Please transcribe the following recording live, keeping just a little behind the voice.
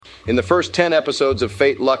In the first 10 episodes of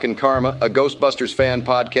Fate, Luck, and Karma, a Ghostbusters fan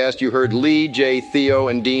podcast, you heard Lee, Jay, Theo,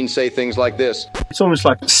 and Dean say things like this. It's almost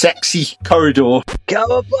like sexy corridor.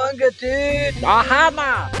 Cowabunga, dude!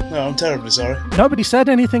 Ahama! No, I'm terribly sorry. Nobody said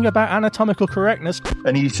anything about anatomical correctness.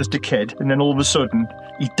 And he's just a kid, and then all of a sudden,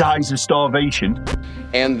 he dies of starvation.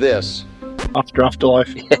 And this.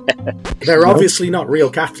 Afterlife. They're obviously not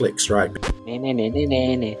real Catholics, right?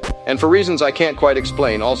 And for reasons I can't quite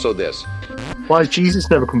explain, also this. Why has Jesus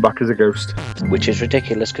never come back as a ghost? Which is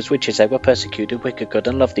ridiculous, because witches they were persecuted, wicked, good,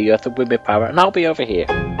 and love the earth and women power, and I'll be over here.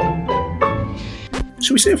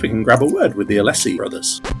 Shall we see if we can grab a word with the Alessi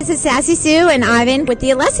brothers? This is Sassy Sue and Ivan with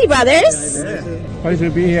the Alessi brothers. Pleasure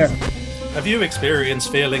to be here. Have you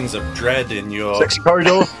experienced feelings of dread in your... Sexy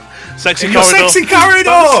corridor? Sexy corridor! Sexy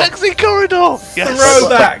corridor! Sexy corridor! Yes!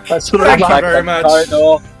 Throwback! Thank you very much.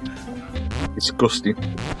 Corridor. Disgusting.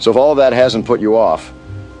 So if all of that hasn't put you off,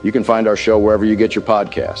 you can find our show wherever you get your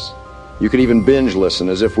podcasts. You could even binge listen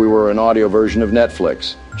as if we were an audio version of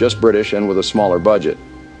Netflix, just British and with a smaller budget.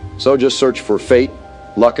 So just search for Fate,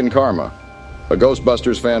 Luck, and Karma, a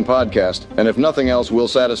Ghostbusters fan podcast, and if nothing else, we'll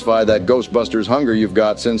satisfy that Ghostbusters hunger you've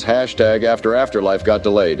got since #AfterAfterlife got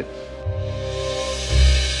delayed.